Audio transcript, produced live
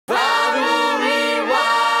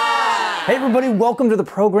Hey everybody, welcome to the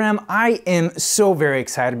program. I am so very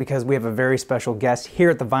excited because we have a very special guest here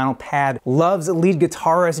at the Vinyl Pad, Love's lead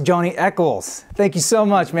guitarist, Johnny Echols. Thank you so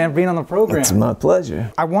much, man, for being on the program. It's my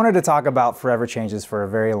pleasure. I wanted to talk about Forever Changes for a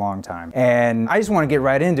very long time, and I just want to get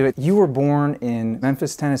right into it. You were born in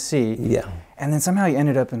Memphis, Tennessee. Yeah. And then somehow you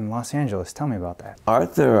ended up in Los Angeles. Tell me about that.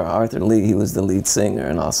 Arthur Lee, he was the lead singer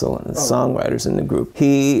and also one of the songwriters in the group.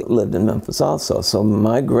 He lived in Memphis also. So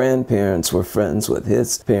my grandparents were friends with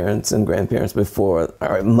his parents and grandparents before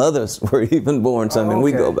our mothers were even born. So I mean,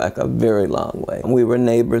 we go back a very long way. We were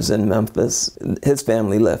neighbors in Memphis. His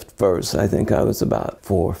family left first. I think I was about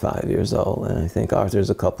 4 or 5 years old. And I think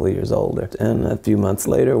Arthur's a couple of years older. And a few months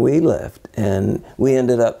later, we left. And we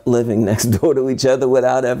ended up living next door to each other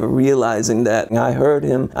without ever realizing that. I heard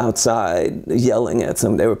him outside yelling at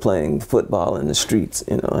some, they were playing football in the streets,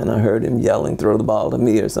 you know, and I heard him yelling, throw the ball to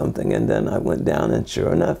me or something, and then I went down and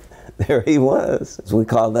sure enough, there he was. So we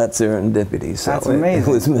call that serendipity. So that's amazing.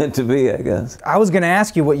 It was meant to be, I guess. I was going to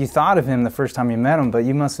ask you what you thought of him the first time you met him, but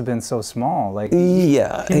you must have been so small. Like,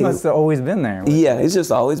 yeah, he must have always been there. Yeah, he's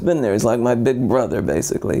just always been there. He's like my big brother,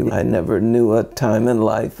 basically. I never knew a time in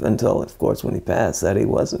life until, of course, when he passed, that he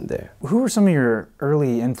wasn't there. Who were some of your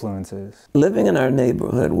early influences? Living in our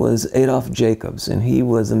neighborhood was Adolph Jacobs, and he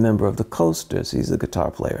was a member of the Coasters. He's a guitar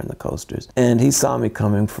player in the Coasters. And he saw me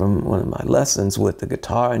coming from one of my lessons with the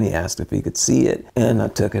guitar, and he asked if he could see it. And I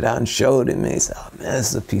took it out and showed him. And he said, "Oh man,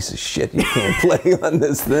 this is a piece of shit. You can't play on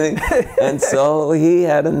this thing." And so he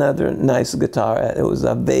had another nice guitar. It was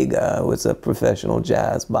a Vega. It was a professional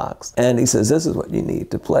jazz box. And he says, "This is what you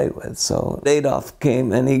need to play with." So Adolph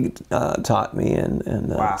came and he taught me, and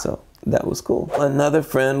wow. So that was cool. Another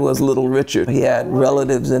friend was Little Richard. He had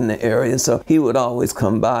relatives in the area, so he would always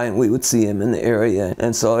come by and we would see him in the area.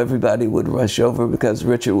 And so everybody would rush over because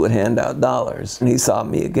Richard would hand out dollars. And he saw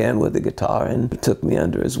me again with the guitar and took me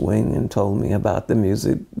under his wing and told me about the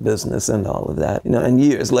music business and all of that. You know, and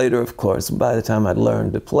years later, of course, by the time I'd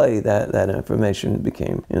learned to play, that information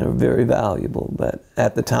became, you know, very valuable. But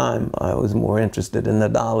at the time, I was more interested in the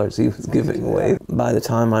dollars he was giving away. By the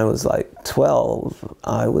time I was like 12,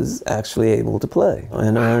 I was actually able to play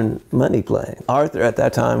and earn money playing. Arthur at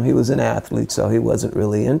that time, he was an athlete, so he wasn't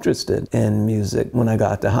really interested in music. When I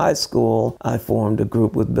got to high school, I formed a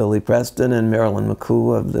group with Billy Preston and Marilyn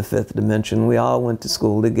McCoo of the Fifth Dimension. We all went to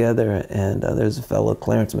school together, and there's a fellow,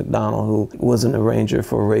 Clarence McDonald, who was an arranger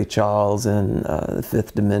for Ray Charles and the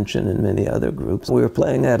Fifth Dimension and many other groups. We were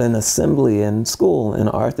playing at an assembly in school, and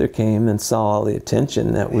Arthur came and saw all the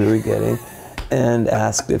attention that we were getting and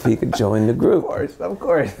asked if he could join the group. Of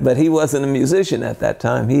course. But he wasn't a musician at that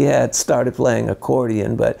time. He had started playing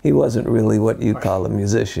accordion, but he wasn't really what you'd call a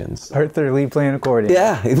musician. Arthur Lee playing accordion.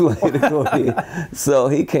 Yeah, he played accordion. So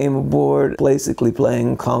he came aboard basically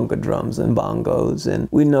playing conga drums and bongos, and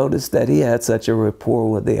we noticed that he had such a rapport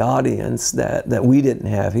with the audience that we didn't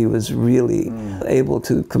have. He was really able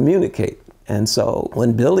to communicate. And so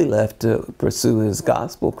when Billy left to pursue his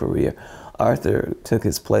gospel career, Arthur took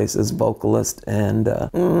his place as vocalist and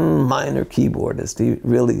minor keyboardist. He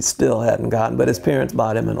really still hadn't gotten, but his parents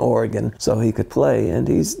bought him an organ so he could play, and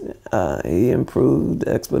he improved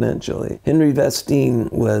exponentially. Henry Vestine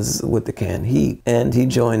was with the Canned Heat, and he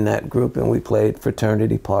joined that group, and we played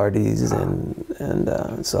fraternity parties,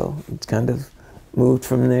 and so it kind of moved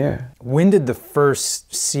from there. When did the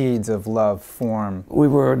first seeds of Love form? We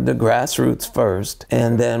were the Grassroots first,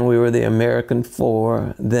 and then we were the American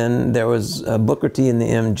Four. Then there was Booker T and the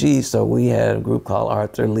MGs, so we had a group called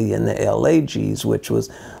Arthur Lee and the LAGs, which was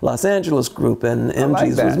Los Angeles group, and the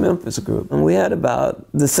MGs was Memphis group. And we had about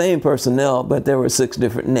the same personnel, but there were 6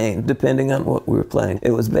 different names, depending on what we were playing.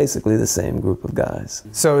 It was basically the same group of guys.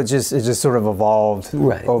 So it just sort of evolved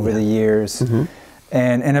over the years.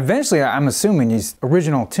 And eventually, I'm assuming these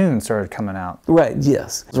original tunes started coming out. Right,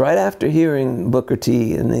 yes. Right after hearing Booker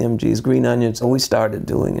T and the MG's Green Onions, we started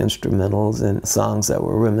doing instrumentals and songs that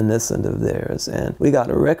were reminiscent of theirs. And we got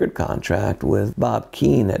a record contract with Bob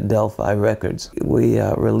Keane at Delphi Records. We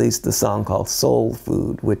released a song called Soul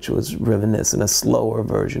Food, which was reminiscent, a slower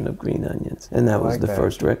version of Green Onions. And that was the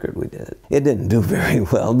first record we did. It didn't do very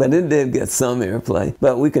well, but it did get some airplay.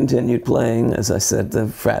 But we continued playing, as I said, the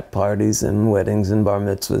frat parties and weddings and bar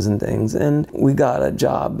mitzvahs and things, and we got a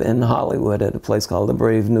job in Hollywood at a place called the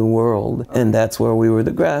Brave New World, and that's where we were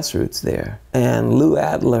the Grassroots there. And Lou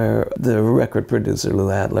Adler, the record producer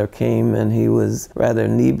Lou Adler, came, and he was rather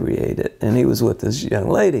inebriated, and he was with this young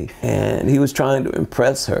lady, and he was trying to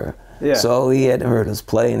impress her. Yeah. So he had heard us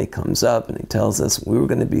play, and he comes up and he tells us we were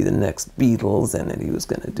going to be the next Beatles and that he was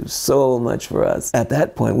going to do so much for us. At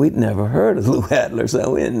that point, we'd never heard of Lou Adler,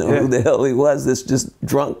 so we didn't know who the hell he was, this just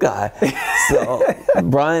drunk guy. So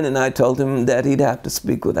Brian and I told him that he'd have to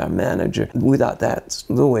speak with our manager. We thought that's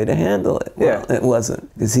the way to handle it. Well, it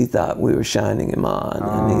wasn't, because he thought we were shining him on,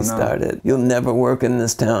 and he started, "You'll never work in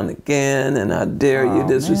this town again, and how dare you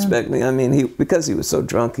disrespect me." I mean, because he was so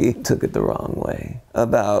drunk, he took it the wrong way.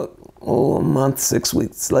 About a month, 6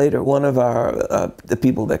 weeks later, one of our the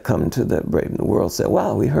people that come to the Brave New World said,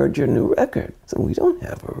 "Wow, we heard your new record." So we don't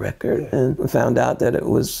have a record, and we found out that it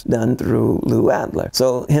was done through Lou Adler.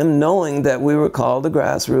 So him knowing that we were called the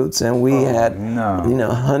Grassroots, and we had, you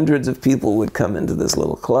know, hundreds of people would come into this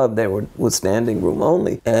little club. They was standing room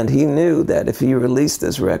only, and he knew that if he released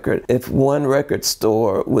this record, if one record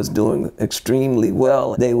store was doing extremely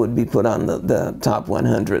well, they would be put on the top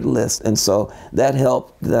 100 list, and so that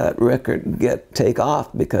helped that record take off,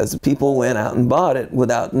 because people went out and bought it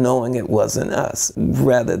without knowing it wasn't us,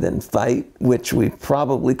 rather than fight, which we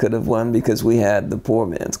probably could have won, because we had the poor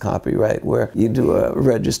man's copyright, where you do a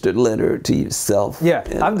registered letter to yourself. Yeah,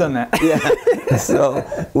 I've done that. Yeah, so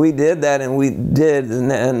we did that, and we did,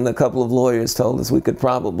 and a couple of lawyers told us we could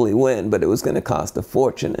probably win, but it was going to cost a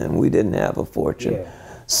fortune, and we didn't have a fortune. Yeah.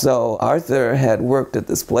 So Arthur had worked at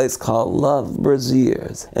this place called Love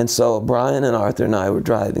Braziers. And so Brian and Arthur and I were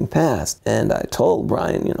driving past, and I told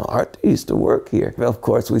Brian, you know, "Arthur used to work here." Well, of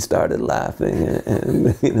course, we started laughing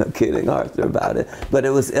and you know, kidding Arthur about it. But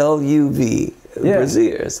it was LUV.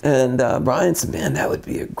 Braziers. And Brian said, "Man, that would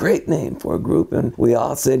be a great name for a group." And we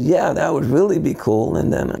all said, "Yeah, that would really be cool."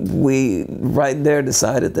 And then we right there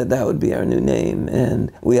decided that that would be our new name. And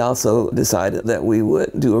we also decided that we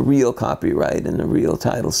would do a real copyright and a real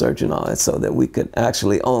title search and all that, so that we could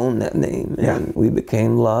actually own that name. And we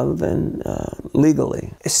became Love, and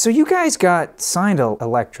legally. So you guys got signed to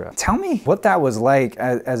Elektra. Tell me what that was like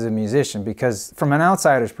as a musician, because from an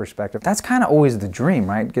outsider's perspective, that's kind of always the dream,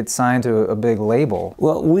 right? Get signed to a big label.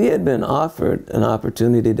 Well, we had been offered an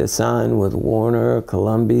opportunity to sign with Warner,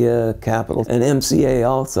 Columbia, Capitol, and MCA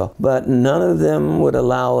also, but none of them would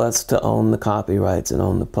allow us to own the copyrights and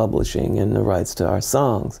own the publishing and the rights to our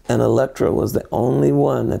songs. And Elektra was the only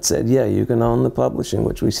one that said, "Yeah, you can own the publishing,"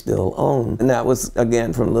 which we still own. And that was,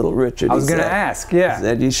 again, from Little Richard. I was going to ask, yeah. He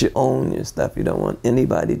said, "You should own your stuff. You don't want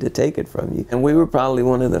anybody to take it from you." And we were probably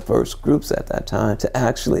one of the first groups at that time to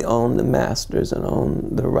actually own the masters and own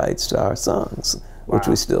the rights to our songs. Which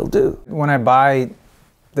we still do. When I buy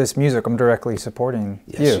this music, I'm directly supporting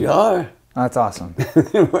you. Yes, you are. That's awesome.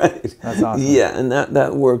 Right. That's awesome. Yeah, and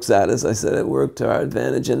that works out, as I said, it worked to our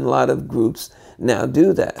advantage, and a lot of groups now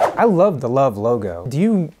do that. I love the Love logo. Do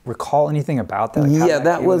you recall anything about that? Like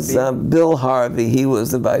that was Bill Harvey. He was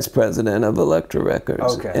the vice president of Elektra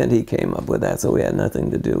Records, and he came up with that, so we had nothing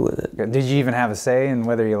to do with it. Did you even have a say in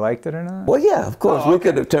whether you liked it or not? Well, yeah, of course. We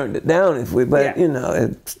could have turned it down if we, but you know,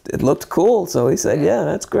 it looked cool, so he said, "Yeah,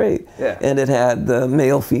 that's great." And it had the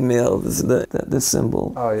male-female, the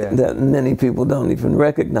symbol that many people don't even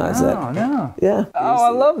recognize. No. Yeah. Oh, I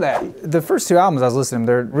love that. The first two albums I was listening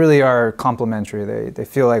to, they really are complementary. They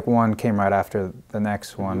feel like one came right after the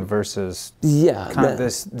next one versus kind of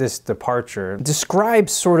this departure. Describe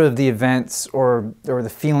sort of the events or the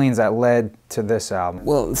feelings that led to this album.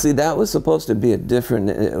 Well, see, that was supposed to be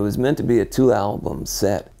it was meant to be a 2-album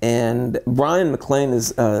set. And Brian McLean is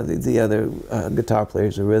the other guitar player,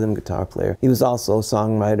 he's a rhythm guitar player. He was also a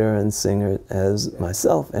songwriter and singer as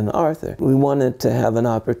myself and Arthur. We wanted to have an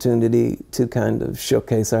opportunity to kind of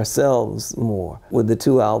showcase ourselves more. With the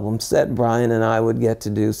 2-album set, Brian and I would get to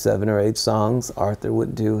do 7 or 8 songs. Arthur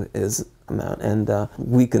would do his amount, and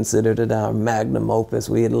we considered it our magnum opus.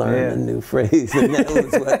 We had learned a new phrase, and that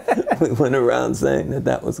was what we went around saying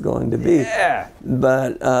that was going to be.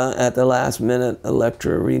 But at the last minute,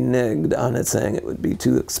 Elektra reneged on it, saying it would be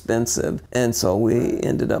too expensive, and so we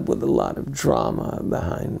ended up with a lot of drama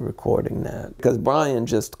behind recording that. Because Brian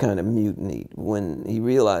just kind of mutinied when he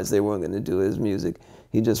realized they weren't going to do his music.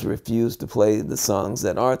 He just refused to play the songs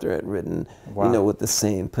that Arthur had written, you know, with the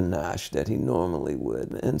same panache that he normally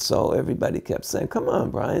would. And so everybody kept saying, "Come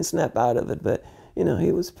on, Brian, snap out of it." But, you know,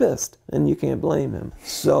 he was pissed, and you can't blame him.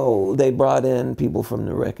 So they brought in people from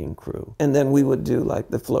the Wrecking Crew. And then we would do, like,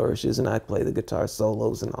 the flourishes, and I'd play the guitar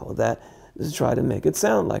solos and all of that, to try to make it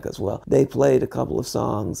sound like us. Well, they played a couple of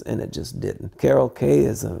songs and it just didn't. Carol Kay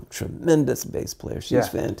is a tremendous bass player. She's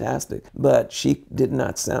fantastic, but she did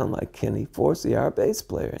not sound like Kenny Forsey, our bass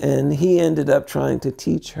player. And he ended up trying to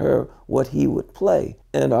teach her what he would play.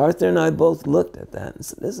 And Arthur and I both looked at that and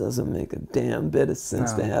said, this doesn't make a damn bit of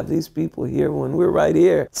sense to have these people here when we're right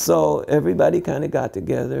here. So everybody kind of got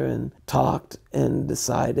together and talked and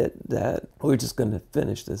decided that we're just going to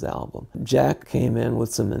finish this album. Jack came in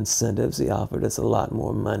with some incentives. He offered us a lot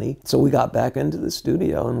more money. So we got back into the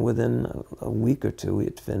studio, and within a week or two we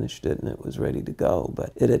had finished it and it was ready to go.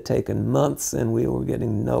 But it had taken months and we were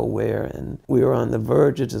getting nowhere, and we were on the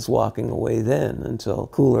verge of just walking away then until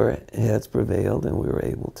cooler heads prevailed and we were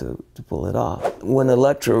able to pull it off. When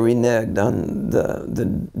Elektra reneged on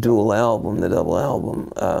the dual album, the double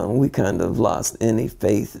album, we kind of lost any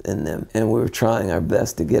faith in them, and we were trying our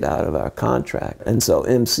best to get out of our contract. And so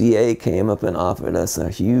MCA came up and offered us a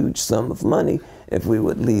huge sum of money if we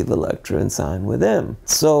would leave Elektra and sign with them.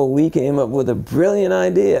 So we came up with a brilliant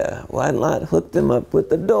idea. Why not hook them up with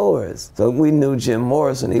the Doors? So we knew Jim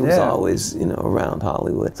Morrison. He was always, you know, around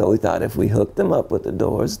Hollywood. So we thought if we hooked them up with the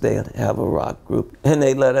Doors, they'd have a rock group and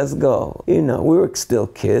they'd let us go. You know, we were still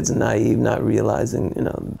kids, naive, not realizing, you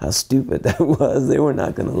know, how stupid that was. They were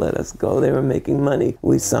not gonna let us go. They were making money.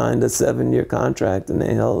 We signed a 7-year contract and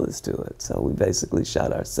they held us to it. So we basically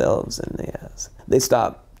shot ourselves in the ass. They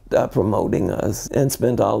stopped promoting us and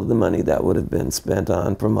spent all of the money that would have been spent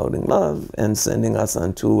on promoting Love and sending us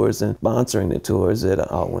on tours and sponsoring the tours. It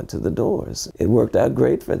all went to the Doors. It worked out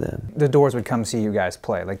great for them. The Doors would come see you guys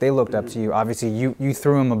play. Like, they looked up to you. Obviously, you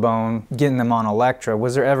threw them a bone getting them on Elektra.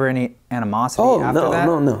 Was there ever any animosity after that?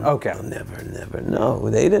 No. Okay. No, never, no.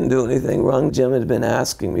 They didn't do anything wrong. Jim had been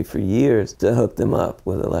asking me for years to hook them up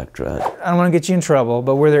with Elektra. I don't want to get you in trouble,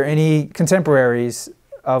 but were there any contemporaries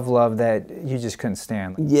of Love that you just couldn't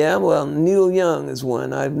stand? Yeah, well, Neil Young is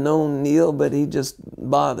one. I've known Neil, but he just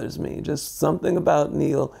bothers me. Just something about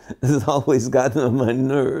Neil has always gotten on my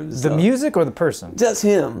nerves. The music or the person? Just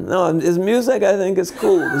him. No, his music I think is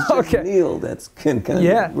cool. It's just Neil that can kind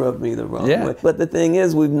of rub me the wrong way. But the thing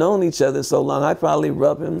is, we've known each other so long, I probably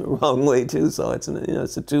rub him the wrong way too, so it's, you know,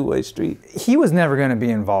 it's a two-way street. He was never going to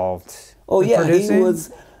be involved in producing? He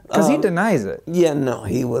was. Because he denies it. Yeah, no,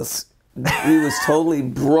 he was totally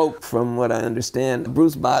broke from what I understand.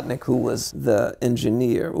 Bruce Botnick, who was the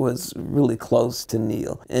engineer, was really close to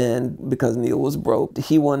Neil. And because Neil was broke,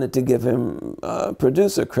 he wanted to give him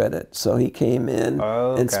producer credit. So he came in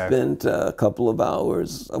and spent a couple of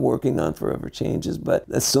hours working on Forever Changes. But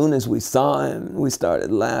as soon as we saw him, we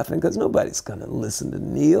started laughing because nobody's going to listen to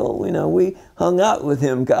Neil. You know, we hung out with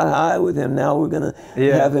him, got high with him. Now we're going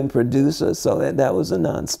to have him produce us. So that was a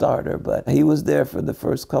non-starter. But he was there for the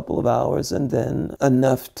first couple of hours, and then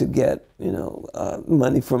enough to get, you know,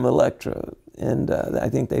 money from Elektra. And I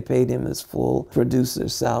think they paid him his full producer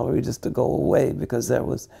salary just to go away because there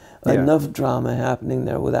was enough drama happening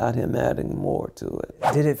there without him adding more to it.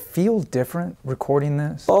 Did it feel different recording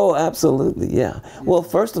this? Oh, absolutely, yeah. Well,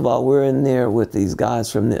 first of all, we're in there with these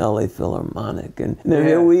guys from the LA Philharmonic, and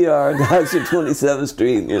here we are, guys at 27th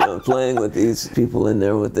Street, you know, playing with these people in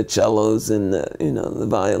there with the cellos and the, you know, the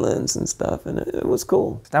violins and stuff, and it was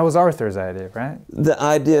cool. That was Arthur's idea, right? The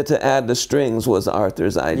idea to add the strings was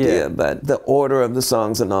Arthur's idea, but the order of the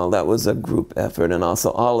songs and all that was a group effort, and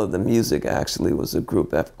also all of the music actually was a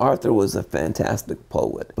group effort. Arthur was a fantastic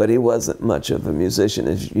poet, but he wasn't much of a musician.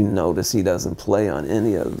 As you notice, he doesn't play on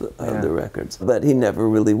any of the records. But he never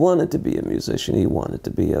really wanted to be a musician. He wanted to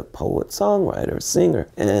be a poet, songwriter, singer,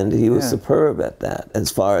 and he was superb at that.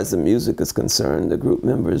 As far as the music is concerned, the group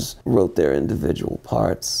members wrote their individual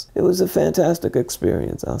parts. It was a fantastic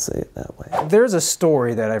experience, I'll say it that way. There's a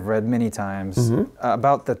story that I've read many times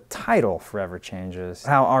about the title Forever Changes.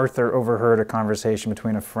 How Arthur overheard a conversation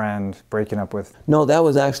between a friend breaking up with... No, that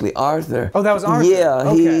was actually Arthur. Oh, that was Arthur?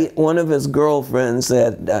 Yeah, one of his girlfriends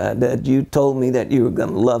said that you told me that you were going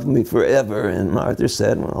to love me forever, and Arthur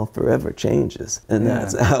said, well, forever changes. And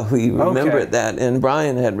that's how he remembered that. And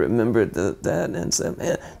Brian had remembered that and said,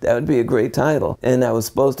 man, that would be a great title. And that was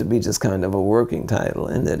supposed to be just kind of a working title,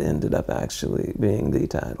 and it ended up actually being the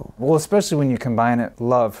title. Well, especially when you combine it,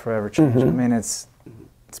 Love, Forever Changes. I mean, it's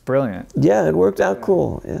brilliant. Yeah, it worked out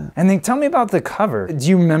cool, yeah. And then tell me about the cover. Do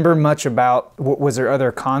you remember much about, was there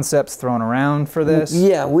other concepts thrown around for this?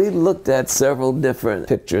 Yeah, we looked at several different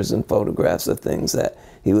pictures and photographs of things that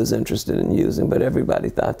he was interested in using, but everybody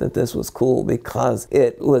thought that this was cool because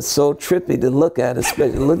it was so trippy to look at,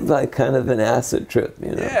 especially. It looked like kind of an acid trip,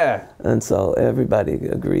 you know? Yeah. And so everybody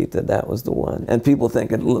agreed that that was the one. And people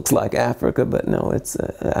think it looks like Africa, but no, it's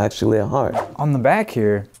actually a heart. On the back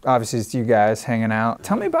here, obviously it's you guys hanging out.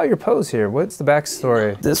 Tell me about your pose here. What's the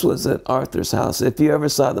backstory? This was at Arthur's house. If you ever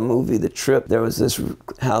saw the movie The Trip, there was this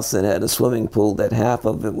house that had a swimming pool that half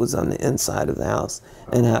of it was on the inside of the house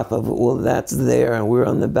and half of it, well, that's there, and we're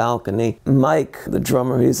on the balcony. Mike, the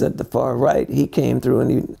drummer, he's at the far right, he came through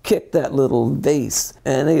and he kicked that little vase,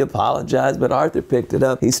 and he apologized, but Arthur picked it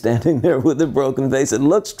up. He's standing there with a broken vase. It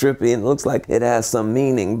looks trippy and looks like it has some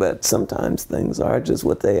meaning, but sometimes things are just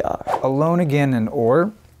what they are. Alone Again and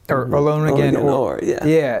Or Alone Again or yeah.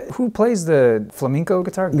 Yeah. Who plays the flamenco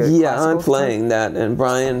guitar? Yeah, I'm playing that, and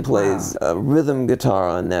Brian plays rhythm guitar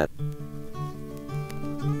on that.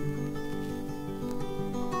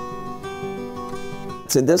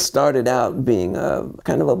 So this started out being a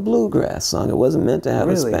kind of a bluegrass song. It wasn't meant to have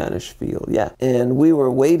a Spanish feel, yeah. And we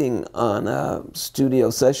were waiting on a studio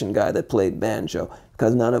session guy that played banjo,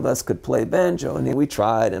 because none of us could play banjo. And we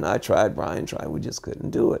tried, and I tried, Brian tried, we just couldn't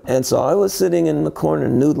do it. And so I was sitting in the corner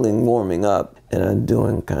noodling, warming up, and I'm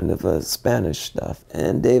doing kind of a Spanish stuff.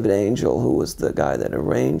 And David Angel, who was the guy that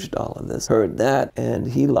arranged all of this, heard that, and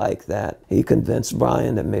he liked that. He convinced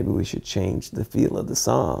Brian that maybe we should change the feel of the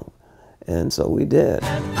song. And so we did.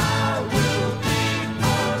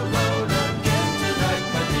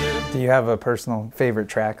 Do you have a personal favorite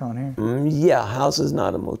track on here? Yeah, House Is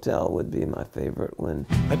Not a Motel would be my favorite one.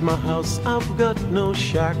 At my house I've got no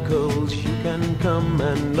shackles. You can come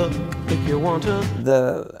and look if you want to.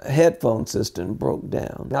 The headphone system broke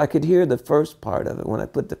down. I could hear the first part of it when I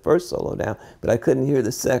put the first solo down, but I couldn't hear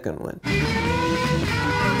the second one.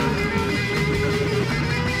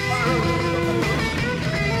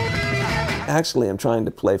 Actually, I'm trying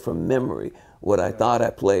to play from memory what I thought I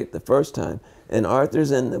played the first time. And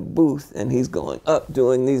Arthur's in the booth, and he's going up,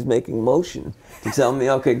 doing these, making motion to tell me,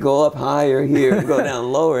 okay, go up higher here, and go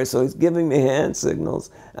down lower. So he's giving me hand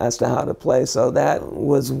signals as to how to play. So that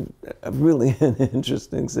was really an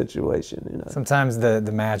interesting situation, you know. Sometimes the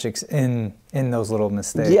magic's in those little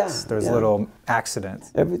mistakes, those little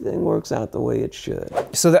accidents. Everything works out the way it should.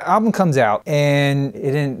 So the album comes out, and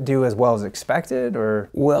it didn't do as well as expected, or?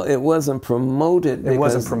 Well, it wasn't promoted. It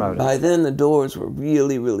wasn't promoted. By then, the Doors were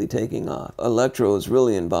really, really taking off. Electro was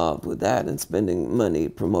really involved with that and spending money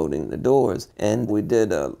promoting the Doors. And we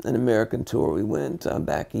did an American tour. We went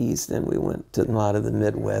back east, and we went to a lot of the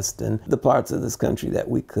Midwest, and the parts of this country that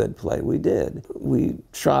we could play, we did. We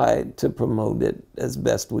tried to promote it as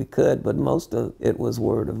best we could, but most of it was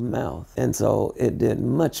word of mouth. And so it did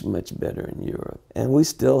much, much better in Europe. And we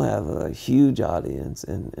still have a huge audience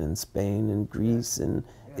in Spain and Greece and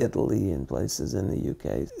Italy and places in the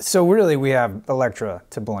UK. So really we have Elektra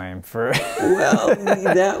to blame for... Well,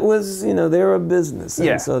 that was, you know, they're a business,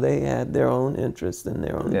 and so they had their own interest and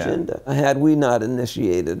their own agenda. Had we not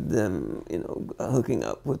initiated them, you know, hooking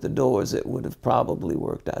up with the Doors, it would have probably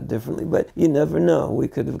worked out differently. But you never know. We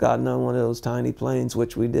could have gotten on one of those tiny planes,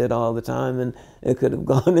 which we did all the time, and it could have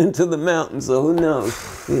gone into the mountains, so who knows?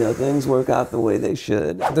 You know, things work out the way they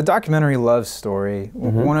should. The documentary Love Story,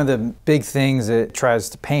 one of the big things it tries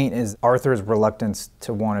to paint is Arthur's reluctance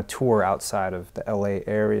to want to tour outside of the LA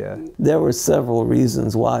area. There were several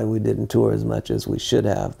reasons why we didn't tour as much as we should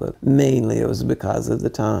have, but mainly it was because of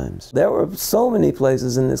the times. There were so many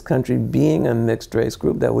places in this country, being a mixed race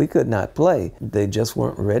group, that we could not play. They just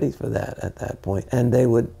weren't ready for that at that point. And they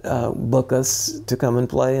would book us to come and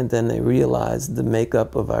play, and then they realized the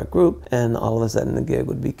makeup of our group, and all of a sudden the gig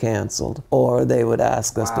would be canceled. Or they would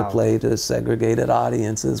ask us to play to segregated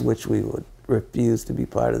audiences, which we would refuse to be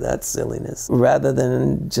part of that silliness. Rather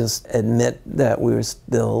than just admit that we were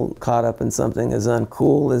still caught up in something as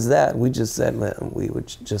uncool as that, we just said, well, we would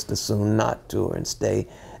just as soon not tour and stay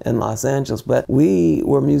in Los Angeles. But we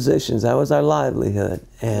were musicians. That was our livelihood.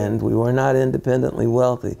 And we were not independently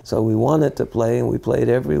wealthy. So we wanted to play, and we played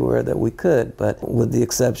everywhere that we could. But with the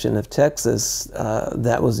exception of Texas,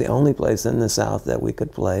 that was the only place in the South that we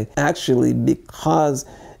could play. Actually, because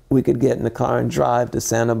we could get in the car and drive to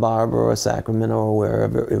Santa Barbara or Sacramento or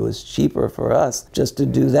wherever. It was cheaper for us just to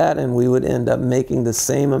do that, and we would end up making the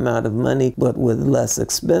same amount of money but with less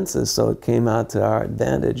expenses. So it came out to our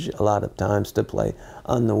advantage a lot of times to play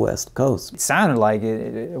on the West Coast. It sounded like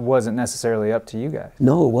it wasn't necessarily up to you guys.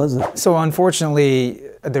 No, it wasn't. So unfortunately,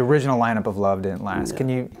 the original lineup of Love didn't last. Can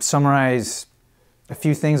you summarize a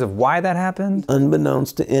few things of why that happened?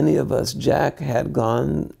 Unbeknownst to any of us, Jack had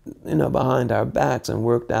gone, you know, behind our backs and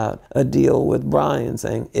worked out a deal with Brian,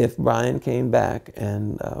 saying if Brian came back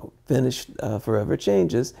and finished Forever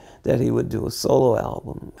Changes, that he would do a solo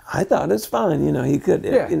album. I thought it's fine, you know, he could,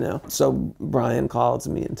 you know. So Brian calls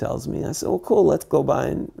me and tells me, I said, well, cool, let's go by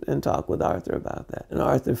and talk with Arthur about that. And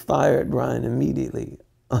Arthur fired Brian immediately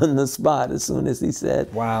on the spot as soon as he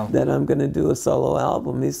said wow. that I'm going to do a solo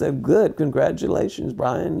album. He said, good, congratulations,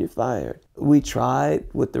 Brian, you're fired. We tried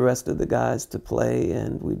with the rest of the guys to play,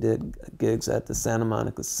 and we did gigs at the Santa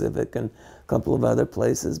Monica Civic and a couple of other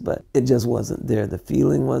places, but it just wasn't there. The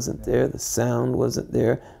feeling wasn't there. The sound wasn't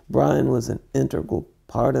there. Brian was an integral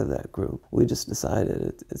part of that group. We just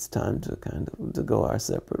decided it's time to to go our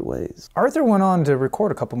separate ways. Arthur went on to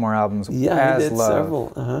record a couple more albums he did Love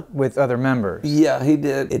several with other members. Yeah, he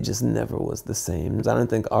did. It just never was the same. I don't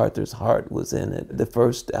think Arthur's heart was in it. The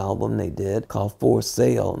first album they did, called For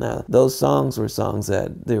Sale, now those songs were songs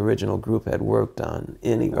that the original group had worked on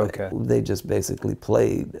anyway. Okay. They just basically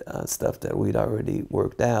played stuff that we'd already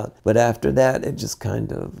worked out. But after that, it just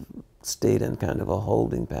kind of stayed in kind of a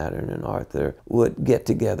holding pattern, and Arthur would get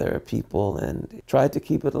together people and try to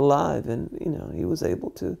keep it alive, and he was able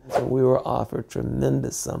to. So we were offered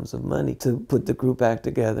tremendous sums of money to put the group back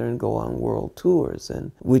together and go on world tours,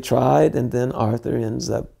 and we tried, and then Arthur ends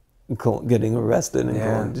up getting arrested and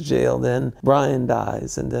going to jail. Then Brian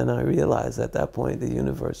dies, and then I realized at that point the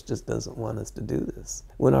universe just doesn't want us to do this.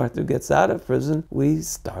 When Arthur gets out of prison, we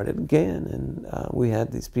started again, and we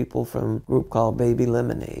had these people from a group called Baby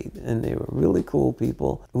Lemonade, and they were really cool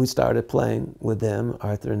people. We started playing with them,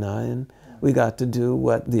 Arthur and I, and we got to do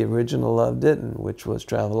what the original Love didn't, which was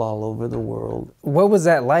travel all over the world. What was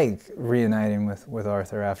that like, reuniting with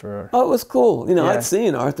Arthur after? Oh, it was cool. I'd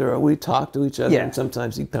seen Arthur. We talked to each other, and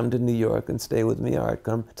sometimes he'd come to New York and stay with me, or I'd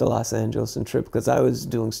come to Los Angeles and trip, because I was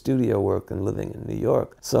doing studio work and living in New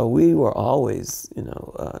York. So we were always,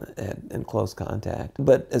 in close contact.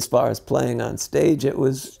 But as far as playing on stage, it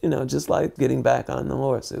was, just like getting back on the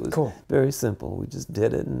horse. It was cool. Very simple. We just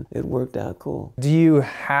did it, and it worked out cool. Do you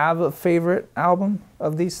have a favorite album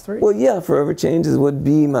of these three? Well, yeah, Forever Changes would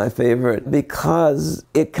be my favorite, because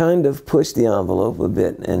it kind of pushed the envelope a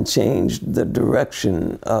bit and changed the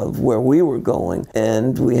direction of where we were going.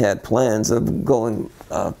 And we had plans of going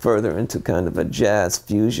further into kind of a jazz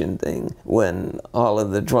fusion thing, when all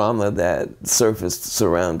of the drama that surfaced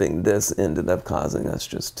surrounding this ended up causing us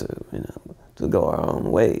just to, to go our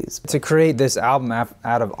own ways. To create this album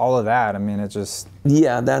out of all of that, I mean, it just...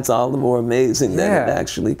 Yeah, that's all the more amazing that it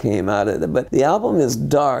actually came out of it. But the album is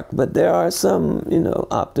dark, but there are some,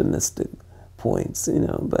 optimistic points,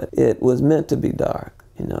 but it was meant to be dark.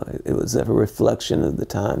 It was a reflection of the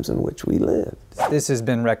times in which we lived. This has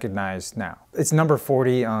been recognized now. It's number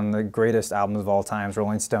 40 on the greatest albums of all times,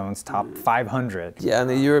 Rolling Stone's top 500. Yeah, and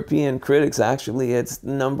the European critics, actually, it's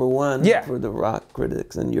number one for the rock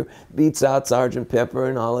critics, and beats out Sgt. Pepper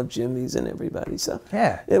and all of Jimmy's and everybody. So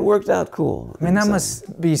it worked out cool. I mean, that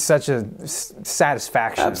must be such a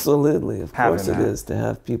satisfaction. Absolutely, of course it is, to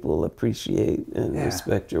have people appreciate and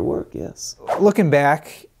respect your work, yes. Looking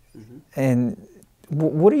back, and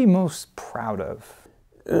what are you most proud of?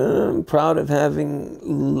 Proud of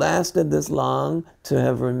having lasted this long, to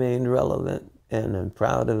have remained relevant, and I'm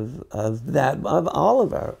proud of all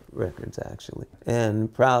of our records, actually,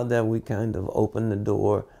 and proud that we kind of opened the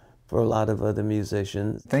door for a lot of other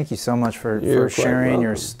musicians. Thank you so much for sharing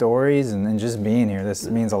your stories and just being here. This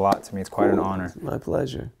means a lot to me. It's quite an honor. It's my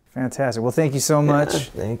pleasure. Fantastic. Well, thank you so much.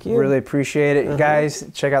 Thank you. Really appreciate it. Guys,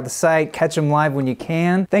 check out the site. Catch them live when you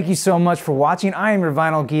can. Thank you so much for watching. I am your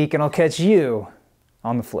Vinyl Geek, and I'll catch you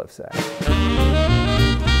on the flip side.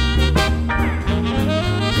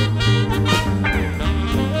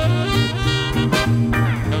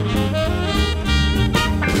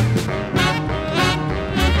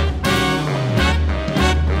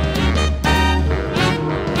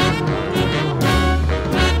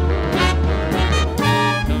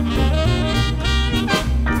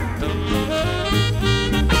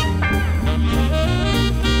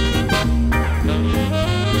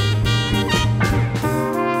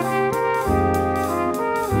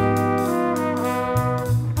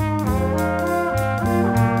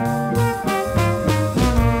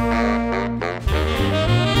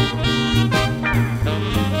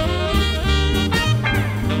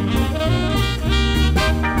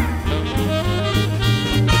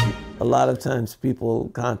 A lot of times people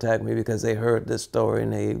contact me because they heard this story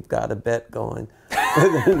and they've got a bet going.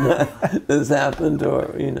 This happened,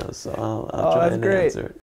 or, so I'll try and answer it.